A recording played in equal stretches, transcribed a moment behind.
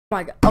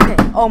My god, okay,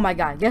 oh my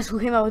god, guess who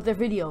came out with their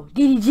video?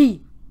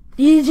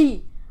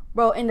 DDG,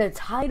 bro, and the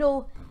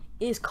title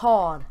is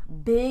called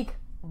Big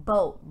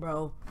Boat,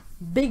 bro.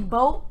 Big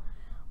Boat,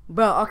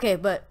 bro. Okay,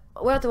 but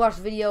we'll have to watch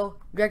the video,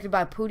 directed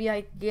by Pooty,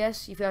 I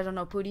guess. If you guys don't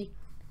know Pooty,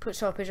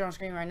 show a picture on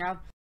screen right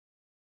now.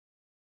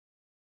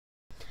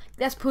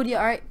 That's Pooty,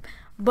 alright.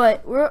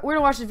 But we're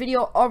gonna watch the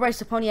video, all rights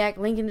to Poniac,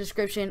 link in the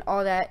description,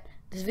 all that.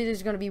 This video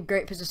is gonna be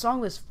great because the song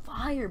was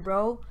fire,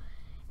 bro.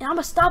 And I'm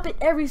gonna stop it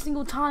every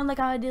single time like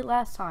I did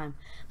last time.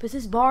 Because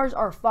his bars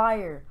are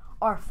fire.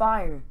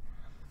 But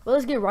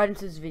let's get right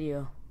into this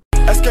video.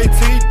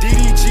 SKT,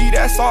 DDG,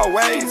 that's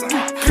always.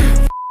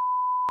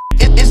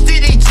 It's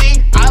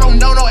DDG, I don't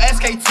know no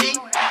SKT.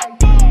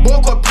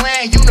 Boy, quit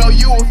playing, you know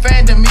you a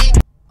fan to me.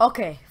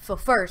 Okay, so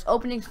first,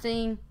 opening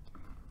scene.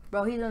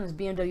 Bro, he's on his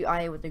BMW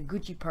IA with the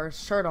Gucci purse,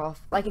 shirt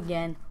off. Like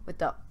again, with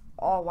the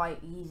all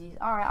white Yeezys.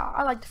 Alright,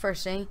 I like the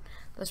first scene.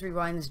 Let's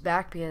rewind this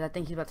back because I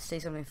think he's about to say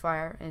something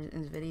fire in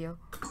this video.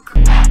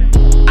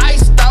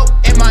 Iced out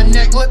and my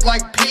neck look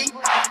like P.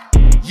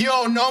 You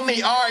don't know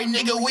me, alright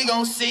nigga, we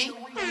gon' see.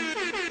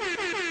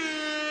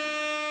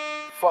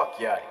 Fuck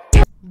yeah.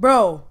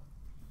 Bro,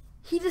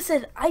 he just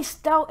said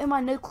iced out and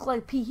my neck look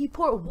like P. He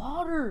poured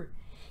water.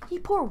 He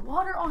poured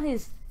water on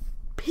his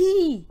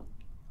P.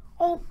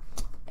 Oh,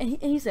 and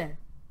he said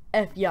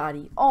F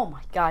Yachty. Oh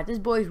my god, this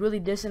boy's really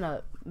dissing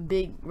a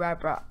big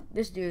rapper.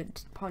 This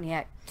dude,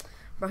 Poniac.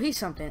 Bro, he's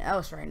something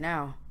else right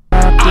now. I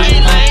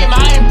ain't lame,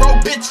 I ain't broke,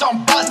 bitch,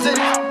 I'm bustin'.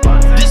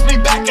 This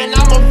me back and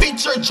I'ma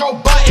feature Joe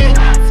Button.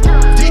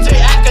 DJ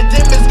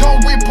Academics gon'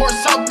 report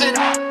something.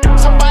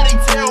 Somebody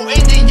tell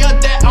India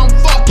that I'm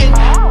fucking.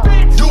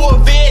 Do a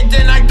vid,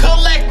 then I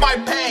collect my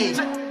pay.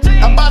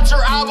 About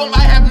your album,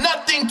 I have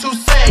nothing to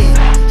say.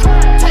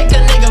 Take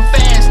a nigga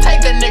fans,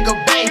 take a nigga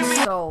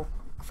bass. So,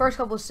 first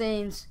couple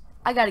scenes,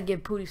 I gotta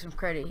give Pooty some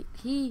credit.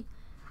 He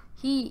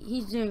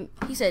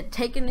said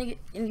take a nigga,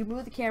 and you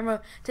move the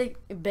camera, take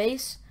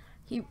bass.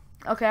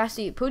 Okay, I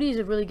see. Pooty is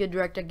a really good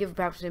director. I give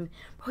props to him.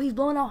 Bro, he's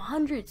blowing out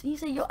hundreds. And he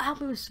said your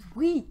album is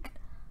weak.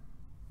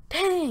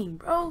 Dang,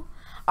 bro.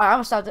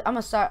 Alright, I'm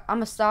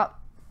gonna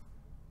stop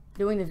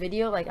doing the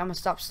video. Like I'm gonna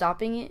stop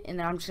stopping it, and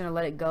then I'm just gonna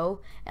let it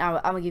go. And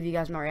I'm gonna give you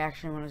guys my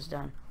reaction when it's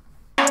done.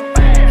 You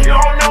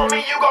don't know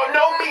me, you gon'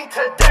 know me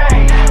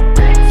today.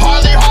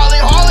 Harley.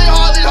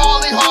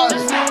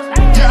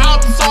 Your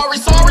album, sorry.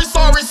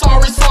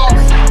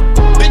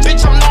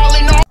 Bitch, I'm gnarly.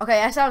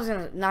 Okay, I said I was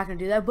not gonna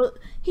do that, but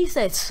he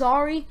said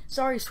sorry,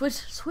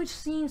 switch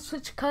scenes,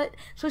 switch cut,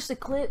 switch the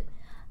clip.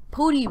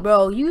 Pooty,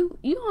 bro, you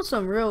on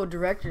some real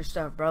director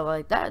stuff, bro.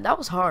 Like that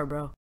was hard,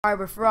 bro. Alright,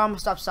 but for real, I'm gonna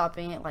stop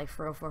stopping it. Like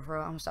for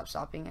real, I'm gonna stop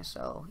stopping it.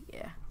 So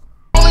yeah.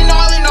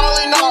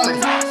 Gnarly.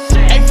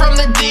 Ain't from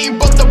the D,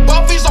 but the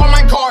buffies on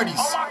my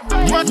cardies.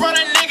 Run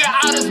a nigga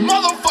out his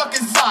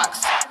motherfucking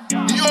socks.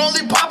 You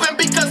only poppin'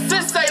 because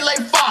sis say lay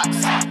Fox.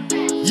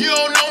 You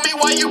don't know me,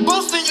 why you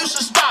boosting, you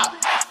should stop.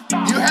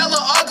 You hella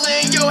ugly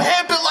and your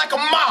hair built like a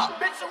mop.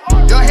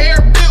 Your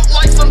hair built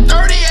like some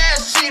dirty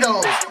ass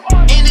Cheetos.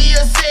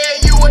 India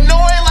said you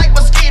annoying like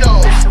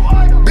mosquitoes.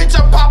 Bitch,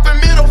 I'm popping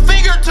middle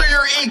finger to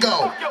your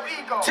ego.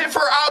 Tip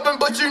for album,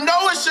 but you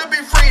know it should be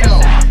Frito.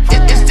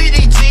 It's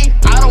DDG,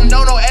 I don't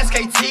know no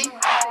SKT.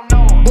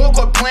 Boy,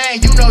 quit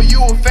playing, you know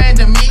you a fan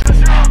to me.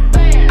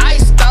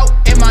 Iced out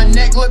and my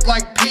neck look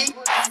like P.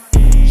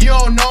 You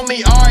don't know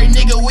me, alright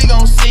nigga, we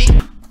gon' see.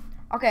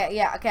 Okay,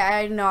 yeah, okay,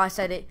 I know I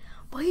said it.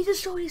 But he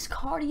just showed his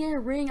Cartier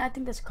ring. I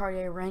think that's a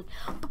Cartier ring.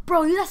 But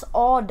bro, that's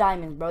all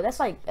diamonds, bro. That's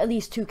like at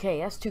least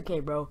 2K. That's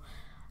 2K, bro.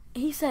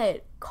 He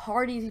said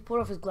Cartier. He pulled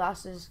off his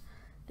glasses.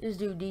 This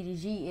dude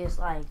DDG is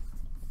like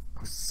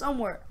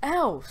somewhere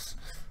else.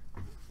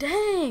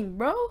 Dang,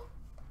 bro.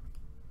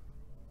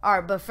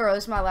 Alright, but for real,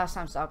 this is my last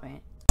time stopping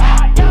it.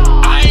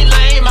 I ain't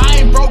lame, I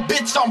ain't broke,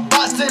 bitch, I'm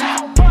bustin'.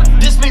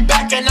 This me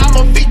back and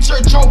I'ma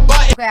feature Joe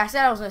Button. Okay, I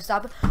said I was gonna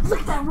stop it. Look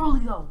at that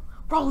Rolly though.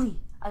 Rolly.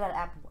 I got an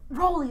apple.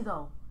 Rolly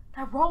though.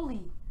 That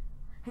Rolly.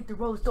 Hit the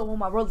road, stole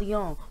my Rolly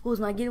on.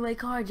 Who's my getaway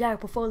car, Jack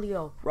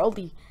portfolio?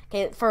 Rolly.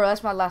 Okay, for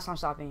that's my last time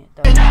stopping it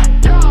though.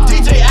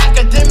 DJ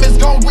Academics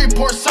gon'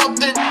 report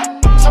something.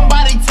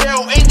 Somebody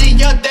tell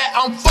India that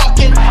I'm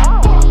fucking.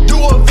 Do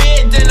a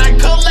vid, then I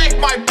collect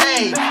my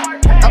pay.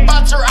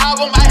 About your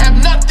album, I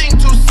have nothing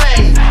to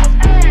say.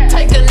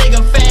 Take a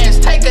nigga fans,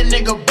 take a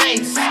nigga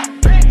bass.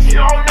 You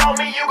don't know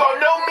me, you gon'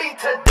 know me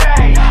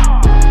today.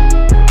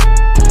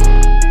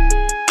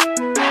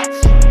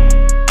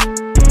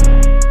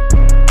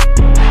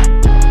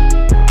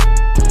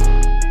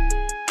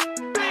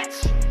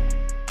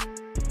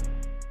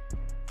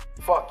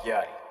 Fuck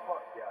yeah.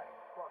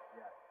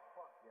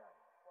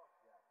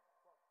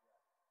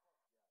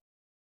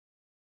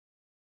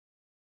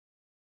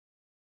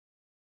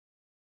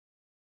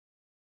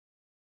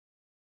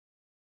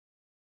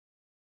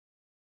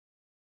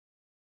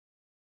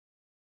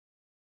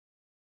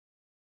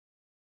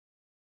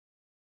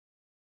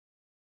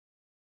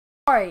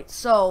 Alright,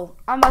 so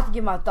I'm about to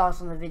give my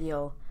thoughts on the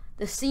video.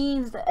 The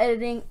scenes, the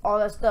editing, all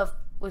that stuff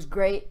was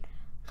great.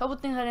 A couple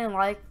things I didn't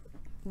like.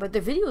 But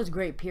the video is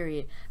great,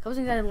 period. A couple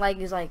things I didn't like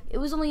is, like, it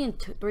was only in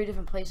 3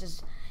 different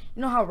places.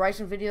 You know how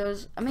Ryson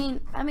videos,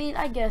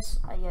 I guess,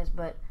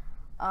 but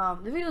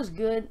the video's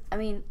good. I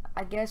mean,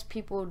 I guess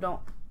people don't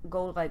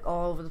go like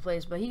all over the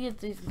place, but he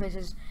gets these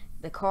places.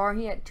 The car,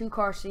 he had 2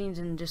 car scenes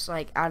and just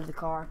like out of the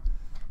car.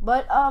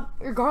 But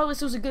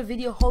regardless, it was a good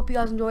video. Hope you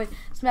guys enjoyed.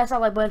 Smash that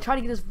like button. Try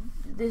to get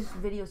this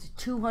video to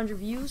 200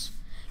 views.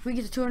 If we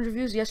get to 200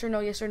 views, yes or no,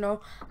 yes or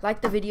no.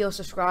 Like the video,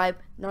 subscribe,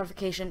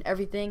 notification,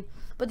 everything.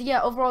 But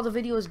yeah, overall the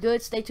video is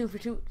good. Stay tuned for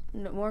 2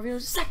 more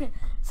videos.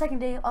 Second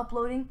day of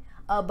uploading.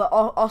 But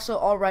also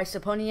all rights to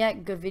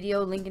Poniac. Good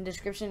video. Link in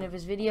description of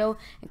his video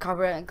and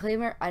copyright and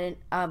disclaimer. I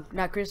didn't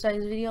not criticize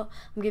his video.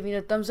 I'm giving it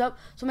a thumbs up.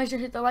 So make sure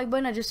to hit the like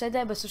button. I just said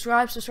that, but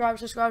subscribe,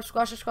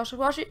 squash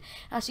it. And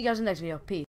I'll see you guys in the next video. Peace.